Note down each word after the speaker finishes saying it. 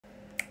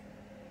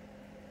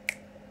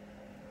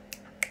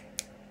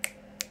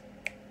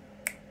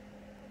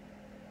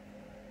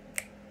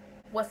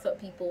What's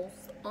up, peoples?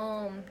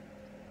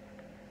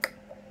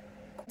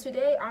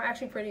 Today I'm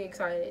actually pretty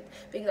excited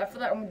because I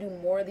feel like I'm gonna do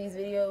more of these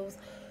videos.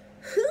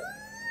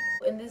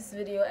 In this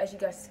video, as you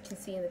guys can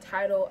see in the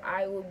title,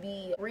 I will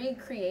be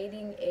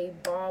recreating a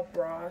Bob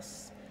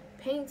Ross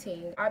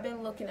painting. I've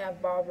been looking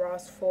at Bob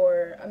Ross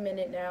for a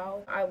minute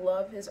now. I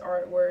love his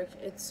artwork.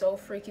 It's so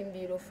freaking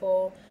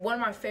beautiful. One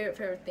of my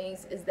favorite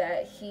things is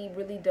that he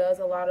really does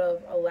a lot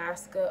of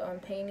Alaska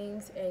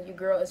paintings, and your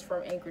girl is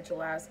from Anchorage,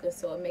 Alaska,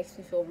 so it makes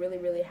me feel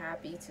really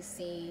happy to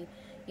see,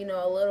 you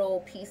know, a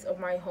little piece of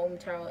my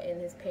hometown in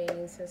his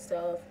paintings and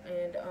stuff.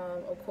 And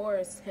of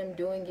course, him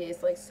doing it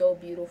is like so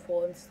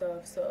beautiful and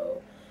stuff.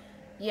 So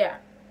yeah,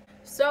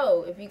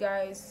 so if you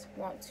guys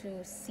want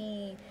to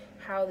see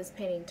how this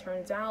painting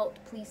turns out,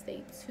 please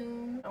stay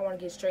tuned. I want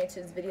to get straight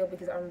into this video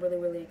because I'm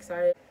really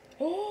excited.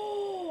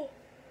 Oh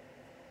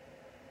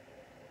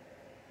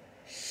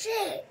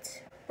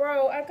shit,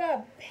 bro, I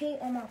got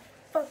paint on my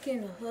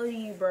fucking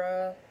hoodie,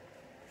 bruh.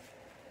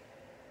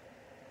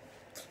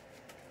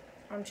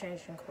 I'm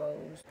changing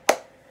clothes.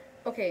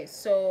 Okay,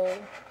 so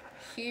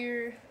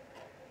here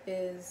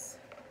is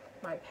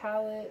my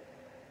palette.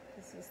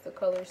 This is the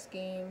color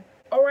scheme.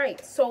 All right,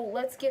 so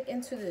let's get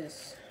into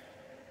this.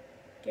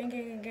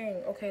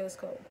 Gang. Okay, let's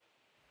go.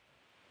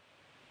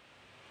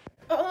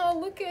 Oh,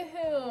 look at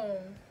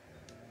him.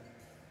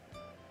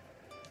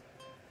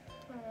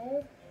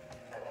 Oh.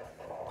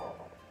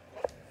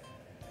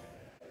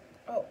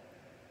 Oh.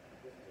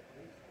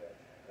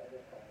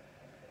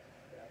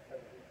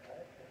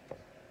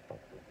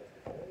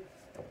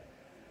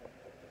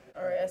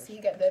 All right, I see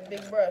he got that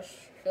big brush.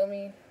 Feel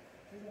me?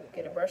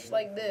 Get a brush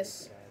like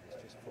this.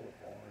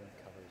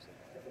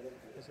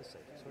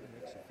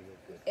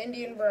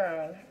 Indian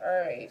brown. All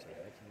right.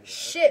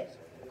 Shit.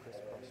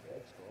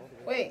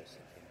 Wait.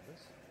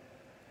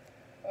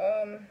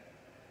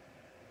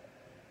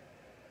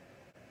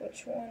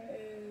 Which one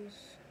is?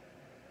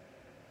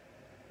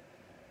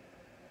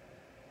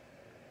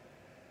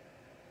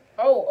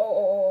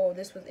 Oh,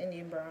 this was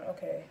Indian brown.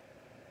 Okay.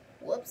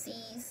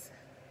 Whoopsies.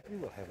 You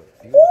will have a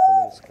beautiful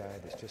little sky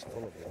that's just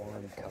full of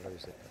warm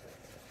colors that,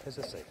 as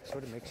I say,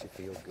 sort of makes you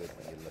feel good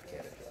when you look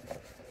at it.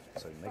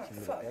 So you're making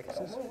little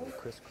X's with the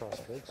crisscross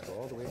strokes go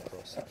all the way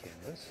across the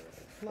canvas,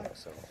 like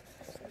so.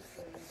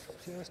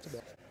 Just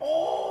about.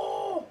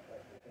 Oh!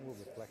 We'll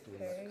reflect a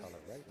little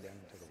color right down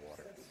into the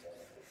water.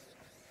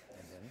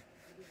 And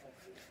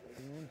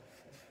then,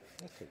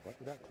 let's take what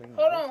without cleaning.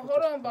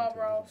 Hold on, Bob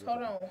Ross.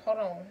 Hold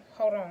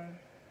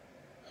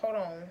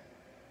on.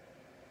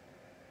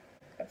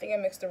 I think I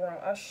mixed it wrong.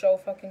 I sure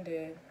fucking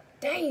did.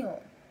 Damn!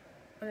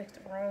 I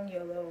mixed the wrong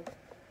yellow.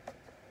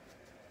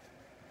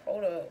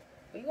 Hold up.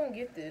 We gonna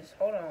get this.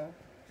 Hold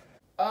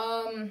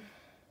on.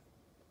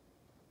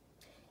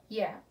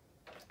 Yeah.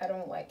 I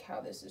don't like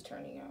how this is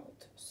turning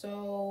out.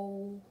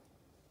 So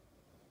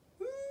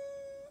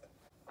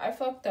I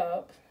fucked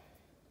up.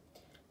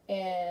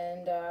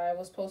 And I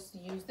was supposed to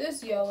use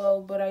this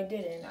yellow, but I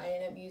didn't. I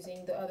ended up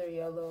using the other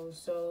yellow.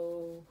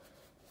 So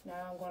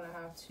now I'm gonna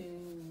have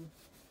to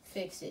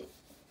fix it.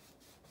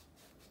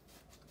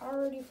 I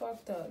already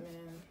fucked up,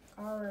 man.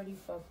 I already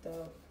fucked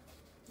up.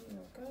 You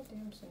know,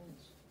 goddamn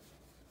sense.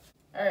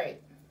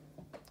 Alright.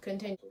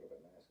 Continue.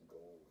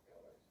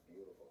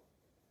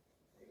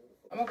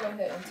 I'm gonna go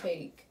ahead and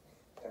take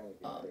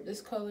this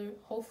color.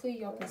 Hopefully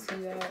y'all can see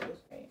that.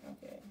 Okay.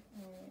 Alright,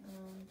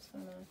 just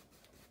gonna...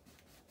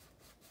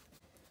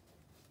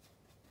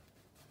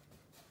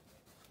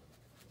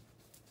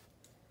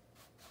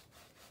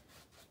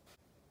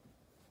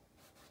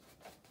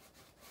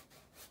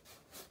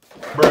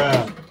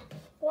 Bruh.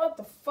 What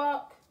the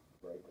fuck?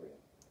 Bright red.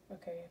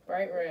 Okay,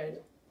 bright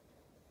red.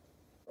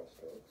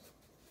 Strokes.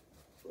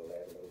 We'll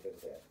add a little bit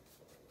of that.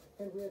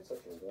 And red's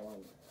such a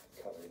warm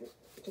color. It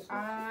just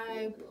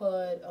I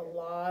put a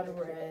lot of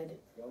red.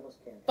 You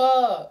almost can't.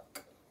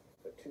 Fuck.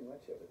 But too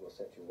much of it will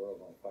set your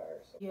world on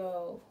fire. So.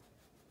 Yo.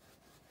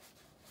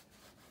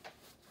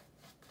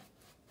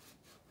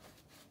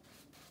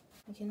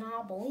 I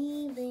cannot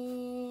believe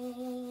this.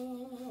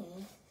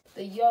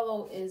 The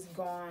yellow is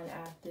gone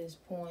at this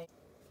point.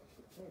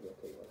 Maybe I'll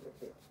tell you what, look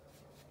here.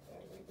 Add a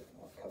little bit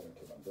more color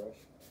to my brush.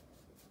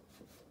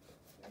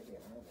 Maybe in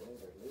our world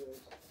there is.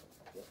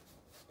 Yep,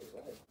 it's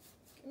right.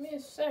 Give me a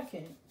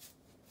second.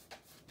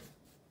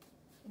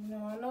 You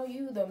know, I know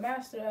you the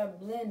master at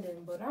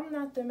blending, but I'm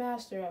not the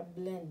master at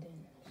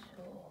blending.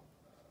 So,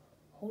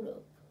 hold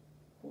up.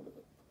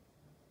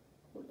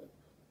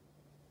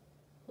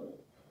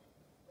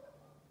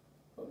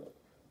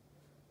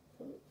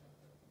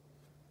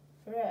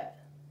 Right.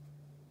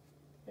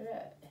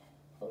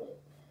 Hold up.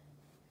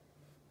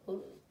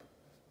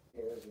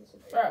 Hairs and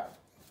some Bro. hair.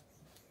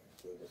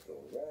 We'll just go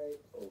right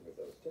over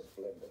those. Just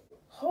blend them.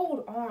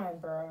 Hold on,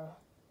 bro.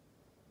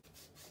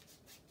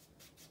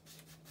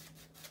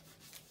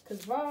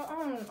 Cause bro, I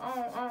don't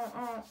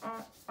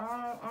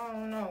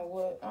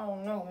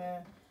know,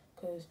 man.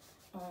 Cause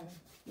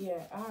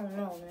yeah, I don't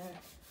know, man.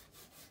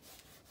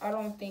 I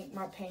don't think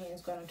my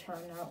painting's gonna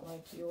turn out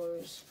like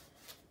yours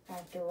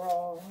after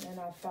all, and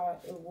I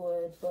thought it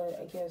would, but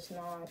I guess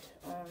not.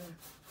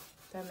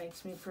 That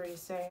makes me pretty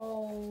sad.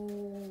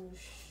 Oh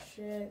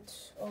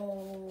shit.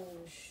 Oh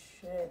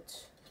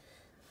shit.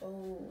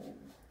 Oh.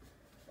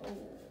 Oh.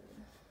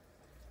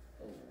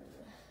 Oh.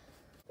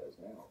 Does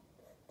now.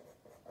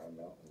 Our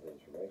mountain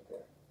lives right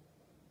there.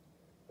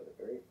 With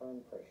a very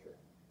firm pressure.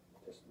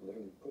 Just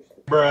literally push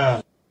the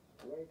Bruh.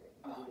 right.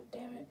 Oh,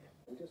 damn it.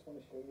 We just want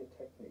to show you a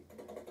technique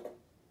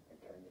and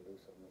turn you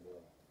loose on the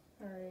wheel.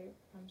 Alright,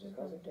 I'm just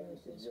Because gonna do it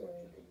this way.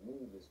 You can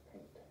move this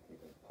paint. You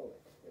can pull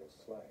it. It'll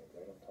slide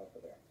right on top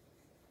of there.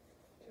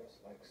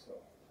 Just like so.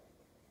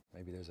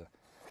 Maybe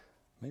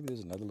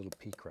there's another little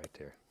peak right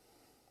there.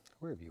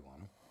 Wherever you want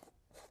them.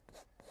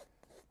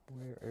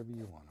 Wherever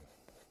you want them.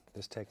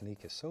 This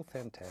technique is so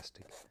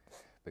fantastic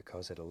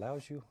because it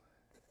allows you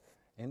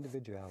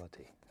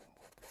individuality.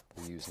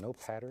 We use no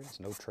patterns,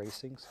 no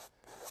tracings.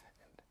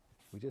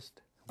 We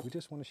just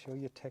want to show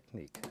you a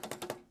technique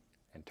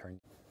and turn.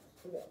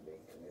 Without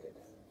being committed.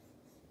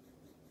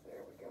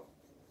 There we go.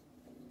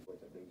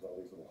 Which it leaves all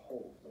these little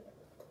holes in it.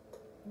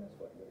 And that's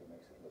what really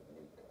makes it look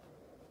neat.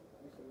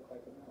 Makes it look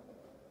like a mountain.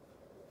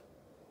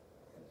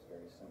 And it's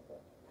very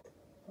simple.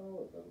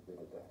 Oh, a little bit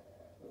of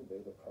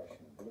the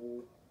Prussian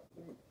blue.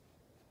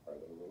 Our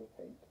little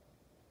paint.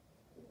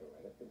 We go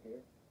right up in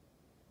here.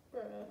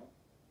 Bruh.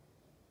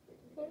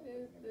 What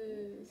is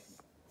this?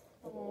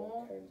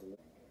 Aww. You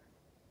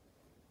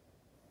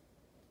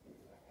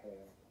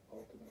have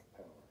ultimate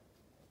power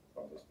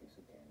on this piece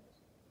of canvas.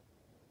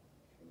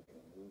 You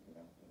can move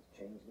mountains,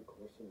 change the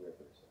course of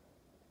rivers,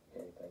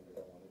 anything that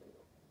I want to do.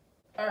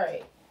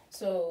 Alright,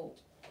 so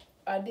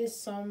I did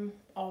some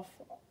off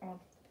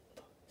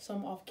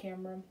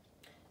camera.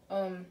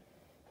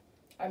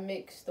 I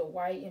mixed the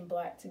white and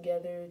black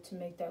together to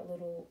make that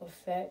little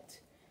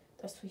effect.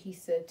 That's what he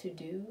said to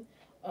do.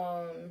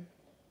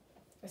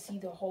 I see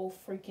the whole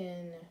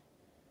freaking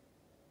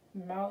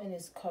mountain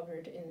is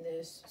covered in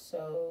this,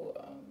 so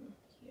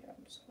yeah,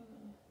 I'm just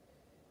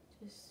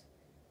gonna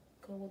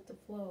go with the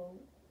flow.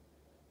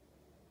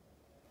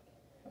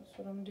 That's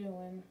what I'm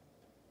doing.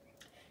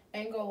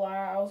 Ain't gonna lie,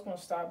 I was gonna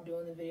stop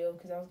doing the video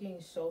because I was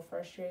getting so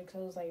frustrated because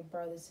I was like,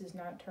 bro, this is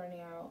not turning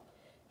out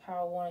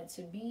how I want it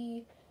to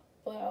be.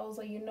 But I was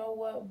like, you know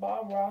what,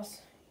 Bob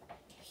Ross,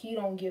 he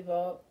don't give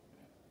up.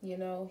 You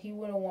know, he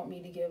wouldn't want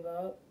me to give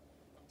up,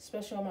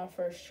 especially on my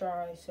first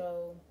try.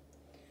 So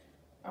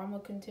I'm gonna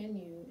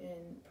continue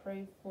and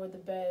pray for the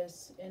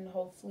best, and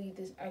hopefully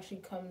this actually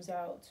comes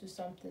out to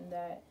something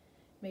that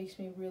makes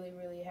me really,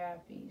 really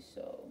happy.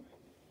 So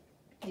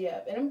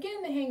yeah, and I'm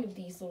getting the hang of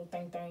these little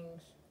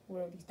things,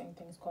 whatever these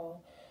things called.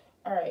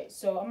 All right,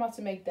 so I'm about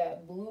to make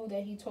that blue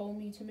that he told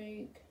me to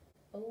make.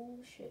 Oh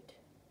shit.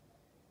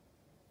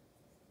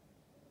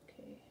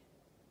 Okay.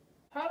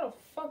 How the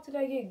fuck did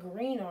I get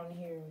green on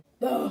here?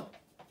 Ugh.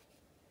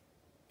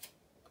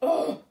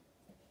 Ugh.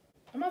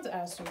 I'm about to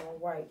add some more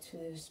white to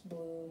this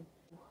blue.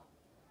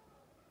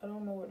 I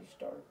don't know where to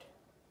start.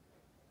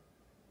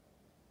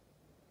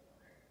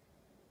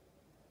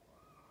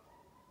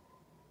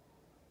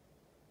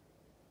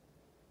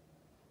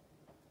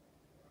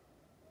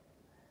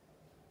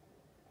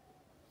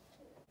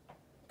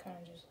 Kind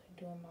of just like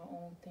doing my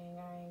own thing.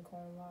 I ain't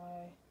gonna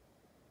lie.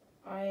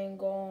 I ain't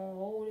gonna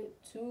hold it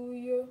to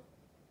you.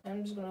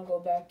 I'm just gonna go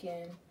back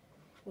in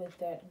with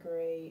that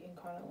gray and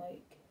kind of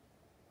like,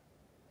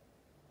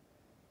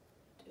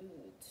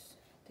 dudes,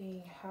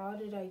 dang, how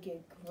did I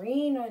get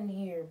green on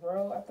here,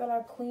 bro? I thought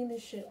I cleaned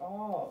this shit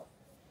off.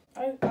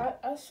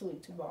 I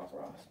salute to Bob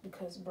Ross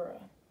because,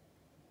 bruh,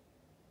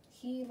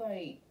 he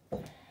like,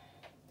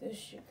 this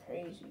shit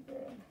crazy,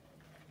 bro.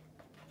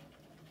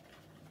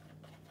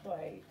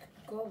 Like,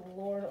 good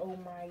Lord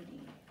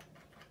Almighty.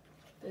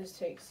 This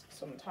takes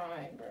some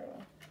time,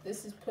 bro.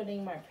 This is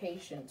putting my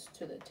patience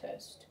to the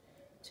test,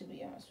 to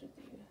be honest with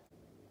you.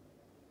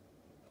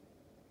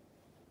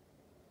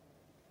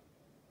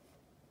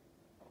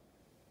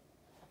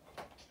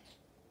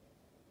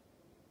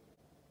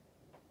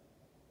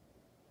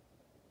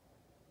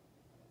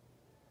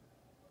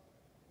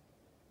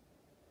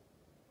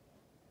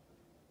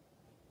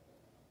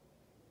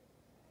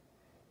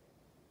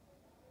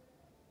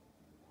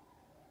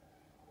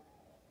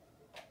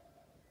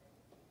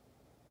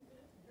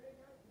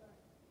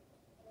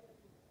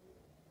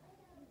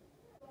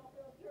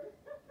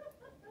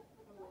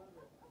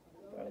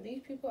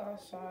 These people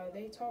outside,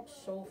 they talk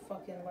so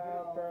fucking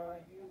loud, bro.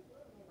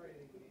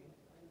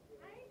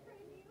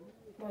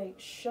 Like,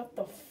 shut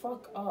the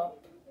fuck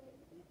up.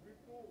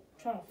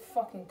 I'm trying to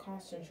fucking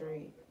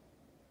concentrate.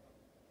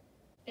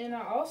 And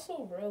I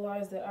also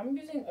realized that I'm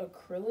using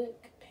acrylic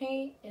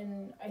paint,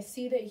 and I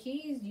see that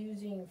he's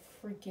using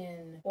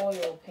freaking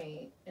oil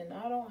paint, and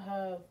I don't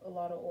have a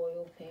lot of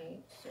oil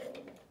paint, so.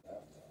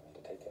 Enough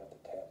to take out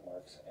the tap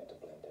marks and to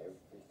blend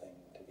everything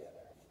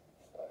together,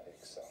 like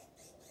so.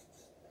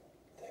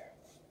 There,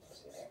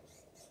 see there?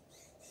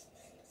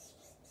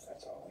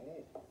 That's all we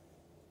need.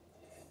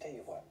 Tell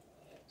you what,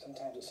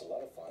 sometimes it's a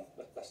lot of fun,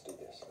 but let's do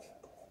this.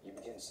 You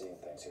begin seeing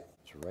things here.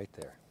 It's right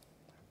there.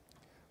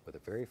 With a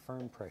very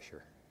firm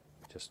pressure,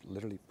 just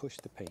literally push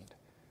the paint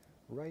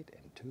right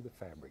into the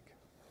fabric,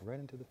 right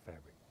into the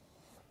fabric.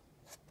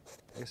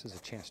 This is a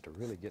chance to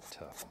really get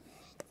tough.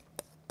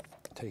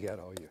 Take out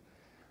all your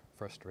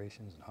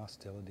frustrations and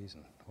hostilities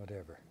and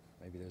whatever.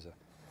 Maybe there's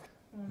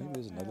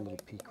another little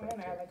peak right I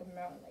there. like a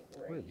mountain like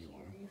right Wherever you here,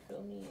 want 'em. you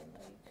feel me? And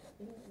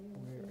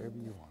like Wherever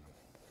you want them.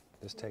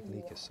 This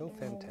technique is so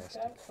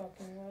fantastic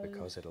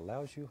because it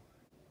allows you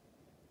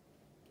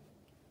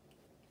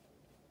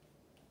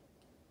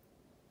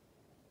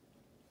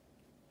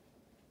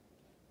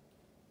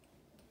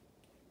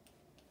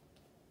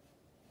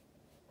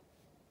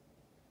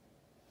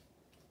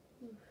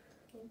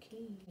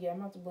okay. Yeah,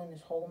 I'm about to blend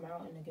this whole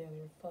mountain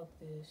together. Fuck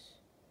this.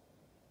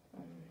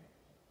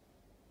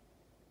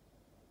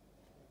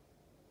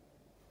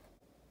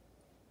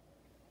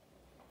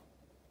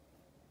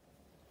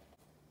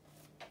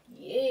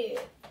 Yeah.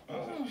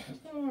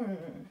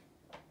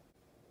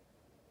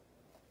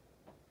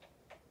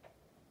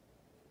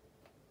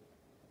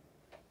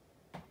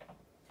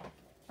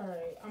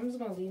 Alright, I'm just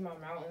gonna leave my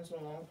mountains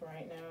alone for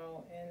right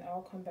now, and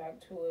I'll come back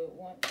to it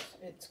once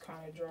it's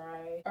kind of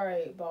dry.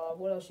 Alright, Bob,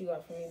 what else you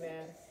got for me,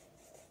 man?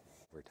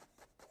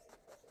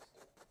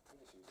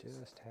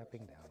 just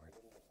tapping downward.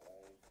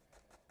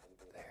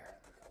 There.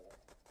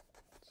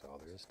 That's all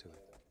there is to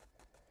it.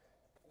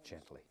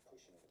 Gently.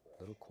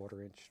 Little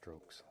 1/4-inch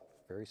strokes.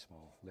 Very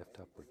small. Lift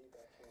upward.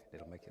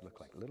 It'll make it look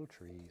like little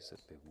trees that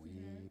live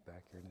way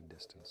back here in the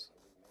distance.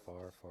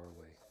 Far, far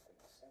away.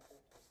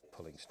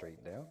 Pulling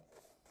straight down.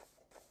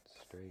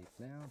 Straight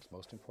down. It's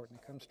most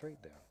important to come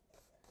straight down.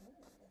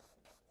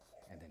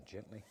 And then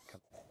gently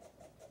come.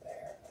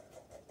 There.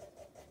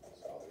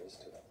 That's all there is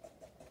to it.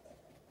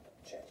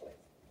 Gently.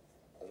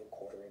 Little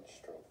 1/4-inch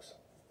strokes.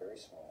 Very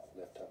small.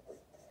 Lift upward.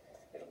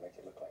 It'll make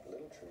it look like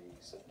little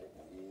trees that live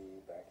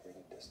way back here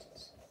in the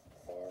distance.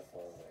 Far,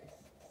 far away.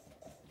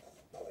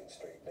 Pulling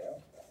straight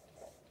down.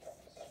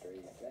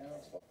 Straight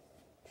down.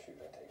 Shoot,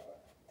 I tell you what.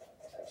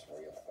 Let's have some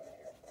real fun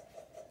here.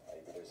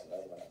 Maybe there's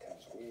another one that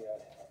comes way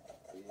out.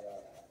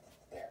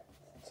 There.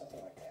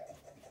 Something like that.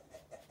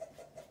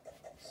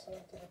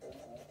 Something like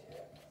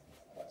that.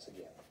 Once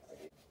again.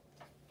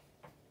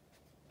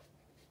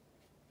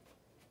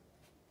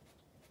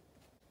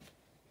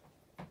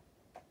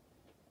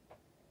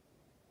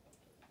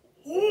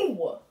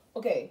 Ooh!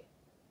 Okay.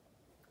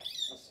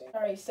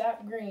 Alright,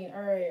 sap green.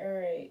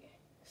 Alright.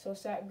 So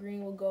sap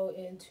green will go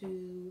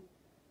into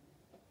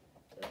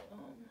the,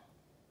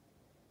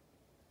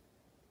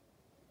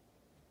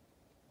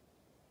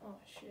 oh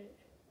shit.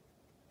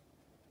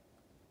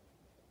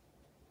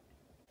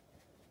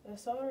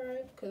 That's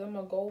alright, because I'm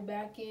going to go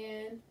back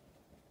in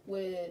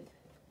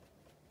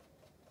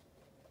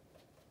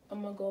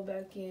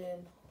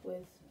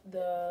with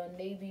the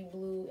navy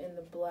blue and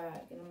the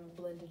black, and I'm going to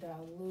blend it out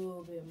a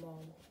little bit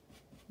more.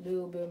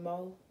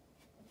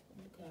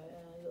 Okay,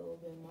 a little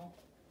bit more.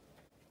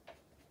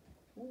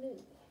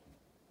 Ooh.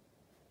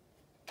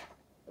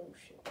 Oh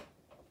shit.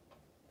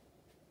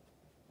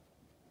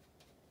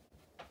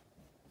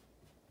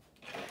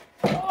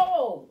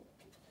 Oh!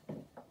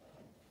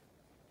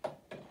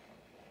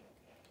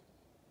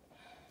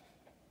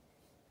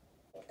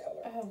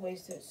 I have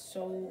wasted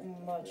so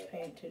much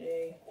paint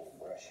today.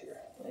 Brush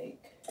here.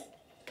 Like,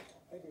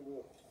 Maybe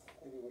we'll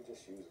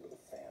just use a little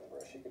fan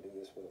brush. You could do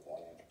this with a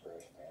 1-inch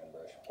brush, fan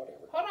brush,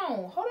 whatever.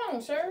 hold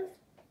on, sir.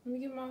 Let me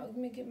get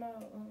my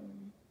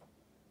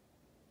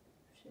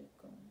shit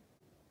going.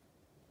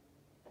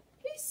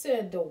 He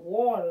said the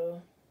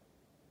water.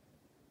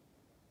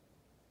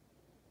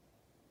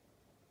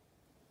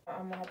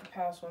 I'm gonna have to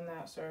pass on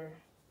that, sir.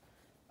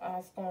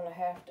 I'm gonna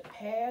have to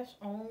pass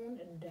on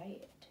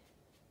that.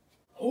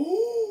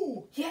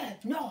 Oh, yeah,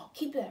 no,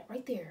 keep that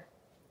right there.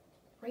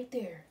 Right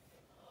there.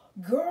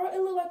 Girl, it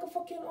look like a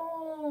fucking,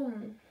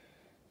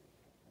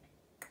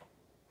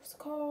 what's it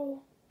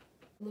called?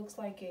 Looks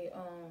like a,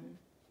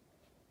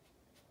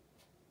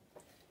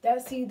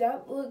 that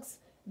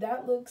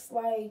looks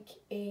like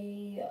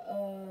a,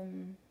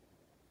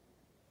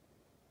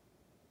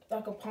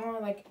 like a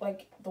pond,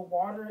 like the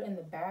water in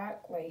the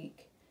back,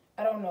 like,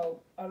 I don't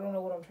know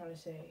what I'm trying to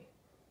say.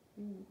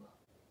 Ooh.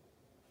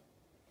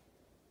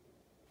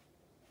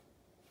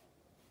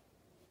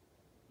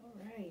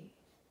 Alright.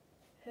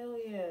 Hell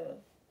yeah.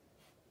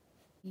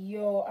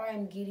 Yo,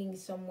 I'm getting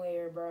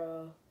somewhere,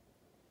 bro.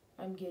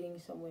 I'm getting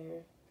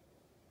somewhere.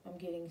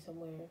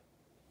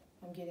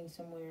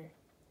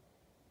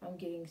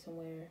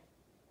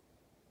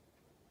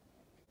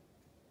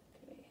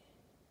 Okay.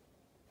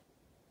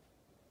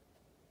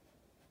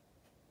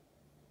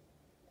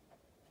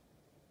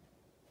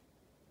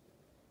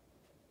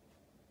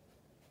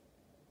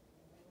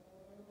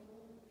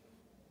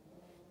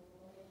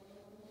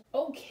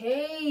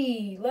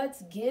 Okay,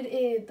 let's get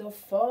it. The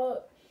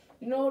fuck?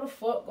 You know what the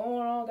fuck going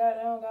on?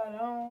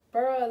 Goddamn.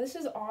 Bruh, this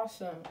is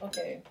awesome.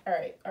 Okay,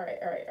 alright.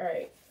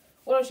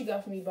 What else you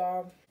got for me,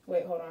 Bob?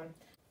 Wait, hold on.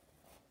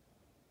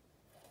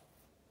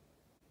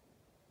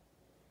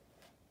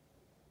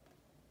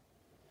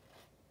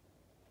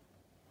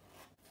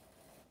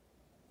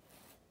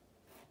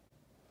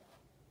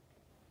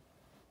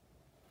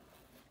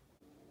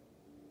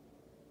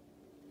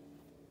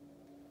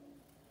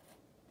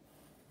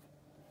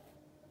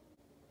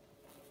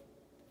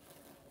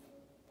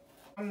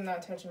 I'm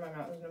not touching my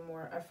mountains no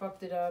more. I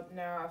fucked it up.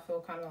 Now I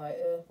feel kind of like,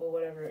 well,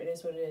 whatever. It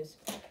is what it is.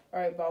 All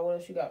right, Bob, what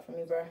else you got for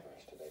me, bro?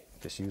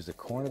 Just use the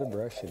corner of the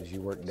brush, and as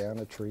you work down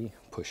the tree,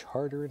 push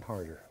harder and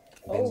harder.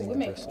 Oh, Bending we're the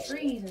making bristles.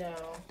 trees now.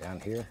 Down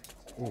here,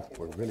 ooh,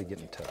 we're really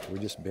getting tough. We're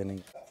just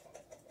bending.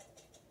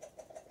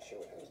 Show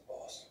it who's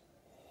boss.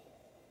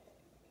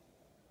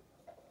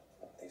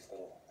 These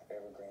little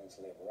evergreens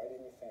live right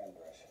in your fan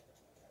brush.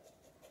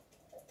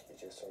 You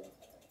just sort of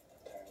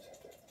sometimes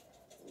have to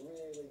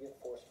really get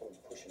forceful and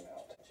push them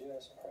out.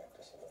 Just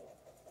practice a little.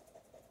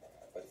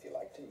 But if you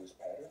like to use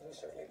patterns, there's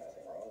certainly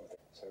nothing wrong with it.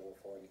 Several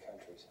foreign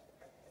countries,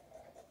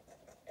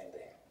 and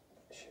they're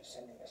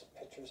sending us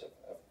pictures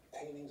of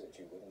paintings that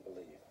you wouldn't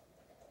believe.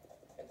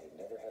 And they've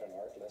never had an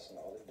art lesson.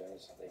 All they've done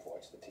is they've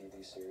watched the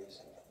TV series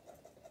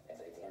and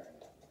they've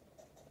learned.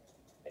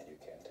 And you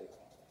can too.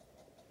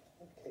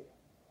 Okay.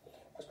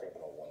 Let's grab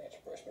an old 1-inch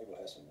brush. Maybe we'll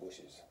have some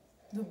bushes.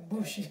 The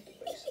bushes. At the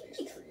base of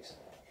these trees.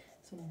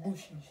 Some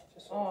bushes.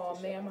 Just sort of Oh,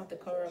 push man, out I'm about to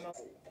the cover brush. my...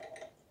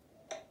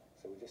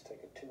 So we just take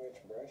a 2-inch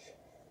brush,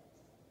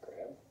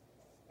 grab,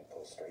 and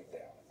pull straight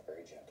down,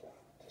 very gently.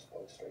 Just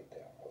pull it straight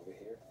down. Over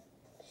here,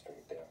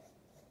 straight down.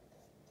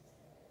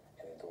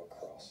 And then go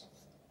across.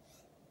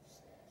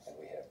 And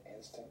we have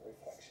instant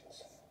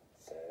reflections.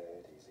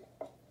 That easy.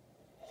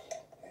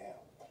 Now,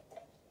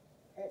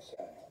 have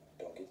some.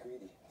 Don't get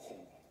greedy.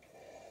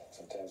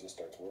 Sometimes it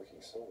starts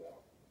working so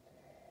well.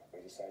 We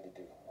decide to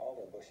do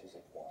all our bushes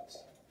at once.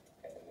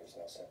 And then there's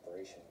no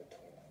separation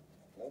between them.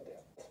 No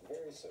depth.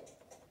 Very soon.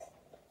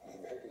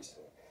 Very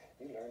soon.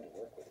 You learn to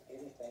work with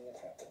anything that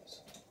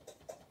happens.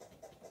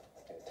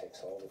 And it takes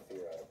all the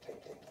fear out of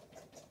painting.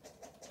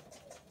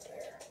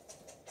 There.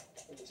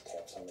 We just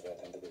tap some of that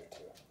into there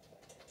too.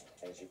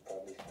 As you've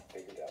probably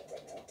figured out by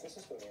now, this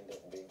is going to end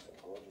up being some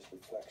gorgeous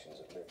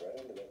reflections that live right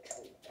under that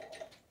tree.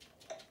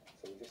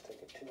 So we just take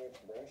a 2-inch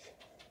brush,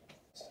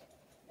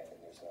 and then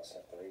there's no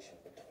separation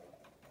between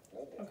them. No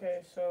depth.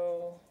 Okay,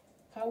 so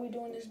how we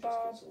doing this, Just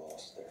Bob? gets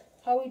lost there.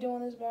 How we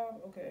doing this,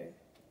 Bob? Okay.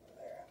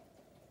 There.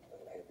 A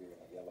little heavier in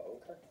the yellow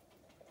ochre.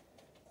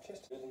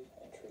 Just really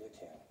and truly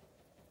can.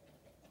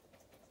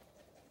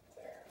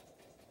 There.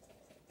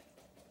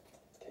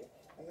 Okay.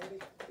 And maybe,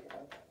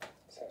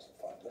 let's have some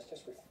fun. Let's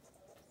just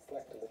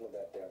reflect a little of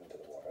that down into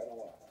the water. I don't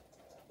want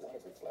a lot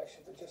of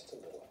reflection, but just a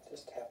little.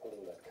 Just tap a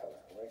little of that color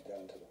right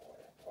down into the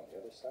water. On the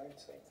other side,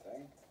 same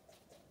thing.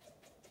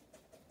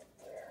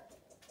 There.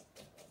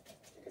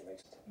 You can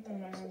make I'm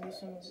gonna do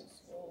some of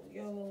this little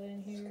yellow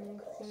in here real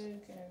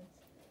quick, and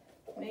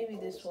maybe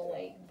this will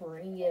like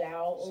bring it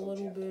out a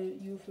little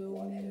bit. You feel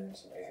one me? here,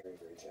 some very,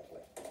 very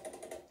gently.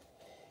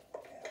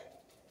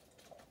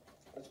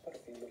 And let's put a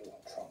few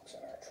little trunks in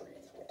our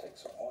trees. We'll take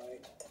some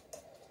white,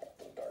 a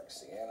little dark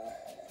sienna,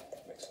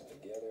 mix them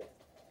together.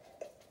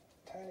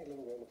 Tiny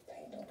little roll of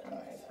paint on I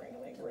might bring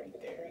like right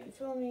there. You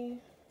feel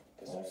me?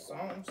 Oh,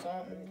 something,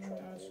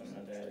 some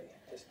of that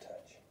Just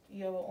touch.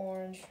 yellow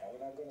orange Now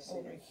we're not going to see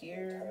over the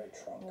here. entire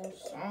trunk.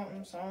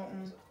 Oh,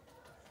 something.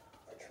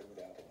 Protrude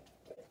out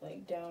in.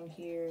 Like down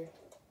here.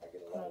 I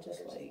get a lot of just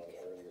letters in like- one of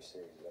the earlier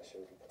series that I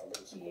showed you. A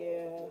little squirrel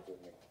Yeah. that lived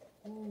with me.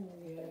 Ooh,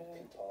 The yeah.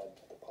 peapod,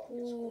 the pocket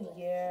Ooh, squirrel.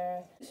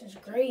 yeah. This is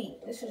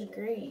great. This is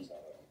great.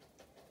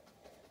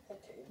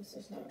 Okay, This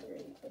is not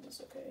great, but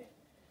it's okay.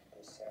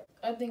 let's have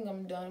I think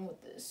I'm done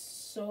with this.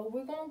 So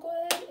we're gonna go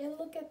ahead and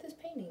look at this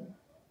painting.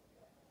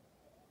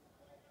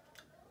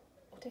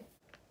 Okay.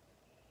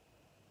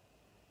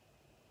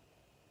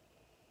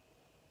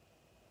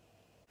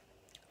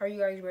 Are you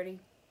guys ready?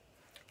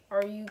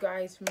 Are you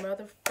guys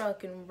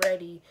motherfucking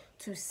ready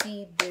to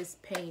see this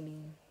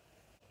painting?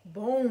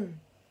 Boom.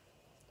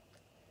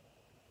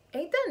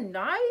 Ain't that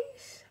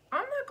nice?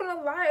 I'm not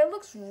gonna lie, it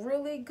looks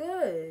really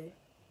good.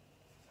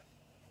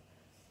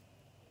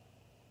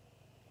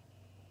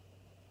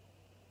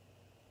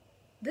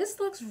 This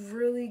looks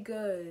really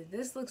good.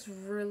 This looks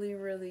really,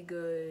 really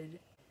good.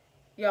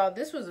 Y'all,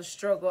 this was a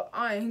struggle.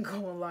 I ain't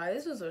gonna lie.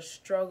 This was a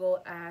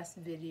struggle ass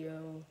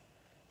video.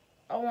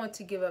 I wanted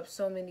to give up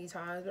so many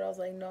times, but I was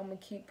like, no, I'm gonna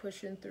keep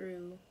pushing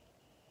through.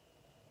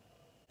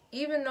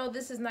 Even though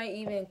this is not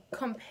even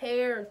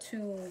compared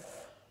to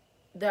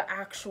the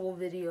actual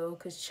video,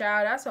 because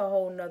child, that's a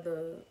whole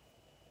nother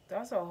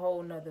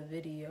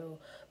video.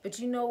 But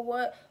you know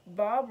what?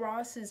 Bob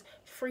Ross's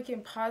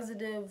freaking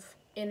positive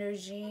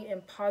energy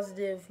and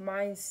positive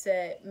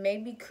mindset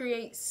maybe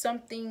create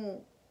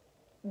something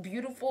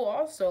beautiful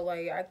also.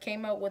 Like, I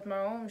came up with my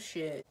own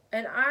shit,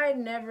 and I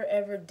never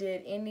ever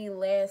did any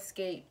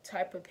landscape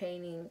type of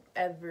painting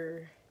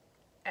ever.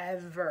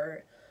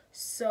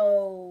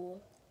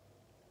 So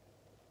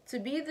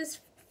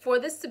for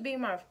this to be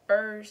my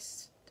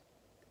first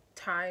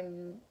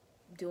time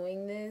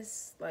doing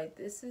this, like,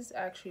 this is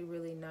actually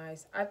really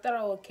nice. I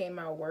thought it would came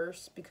out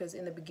worse because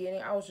in the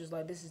beginning I was just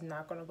like, this is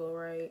not gonna go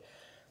right,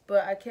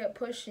 but I kept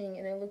pushing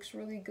and it looks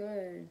really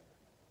good.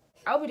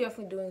 I'll be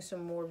definitely doing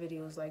some more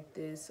videos like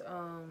this.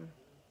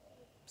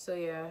 So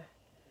yeah,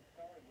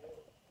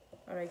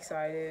 I'm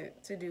excited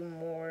to do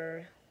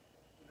more.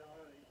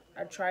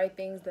 I tried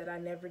things that I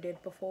never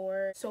did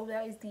before. So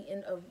that is the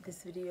end of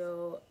this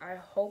video. I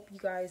hope you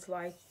guys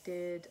liked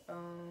it.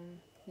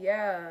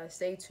 Yeah,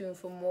 stay tuned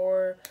for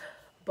more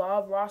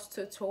Bob Ross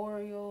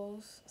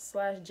tutorials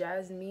 /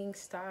 Jasmine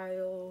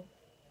style.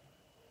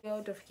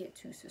 Don't forget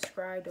to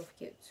subscribe. Don't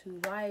forget to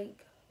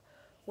like.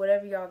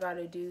 Whatever y'all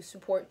gotta do,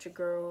 support your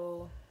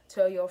girl.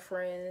 Tell your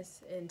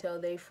friends and tell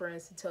their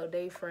friends to tell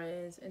their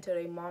friends and tell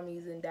their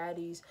mommies and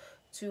daddies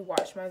to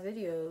watch my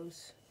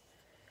videos.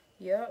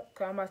 Yep,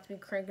 cause I'm about to be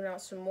cranking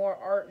out some more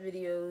art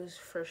videos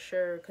for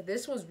sure. Cause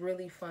this was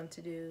really fun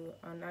to do.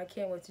 I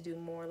can't wait to do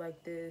more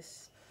like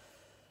this.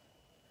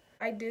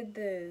 I did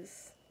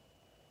this.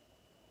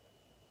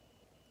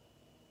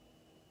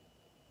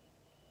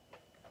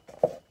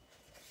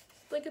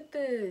 Look at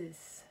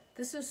this.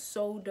 This is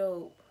so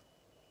dope.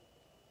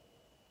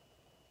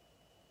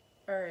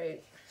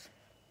 Alright,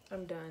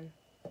 I'm done.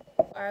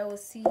 I will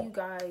see you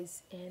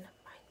guys in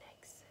my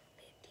next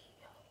video.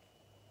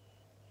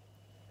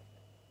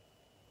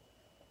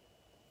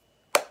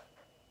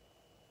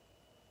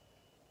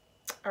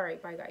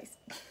 Alright, bye guys.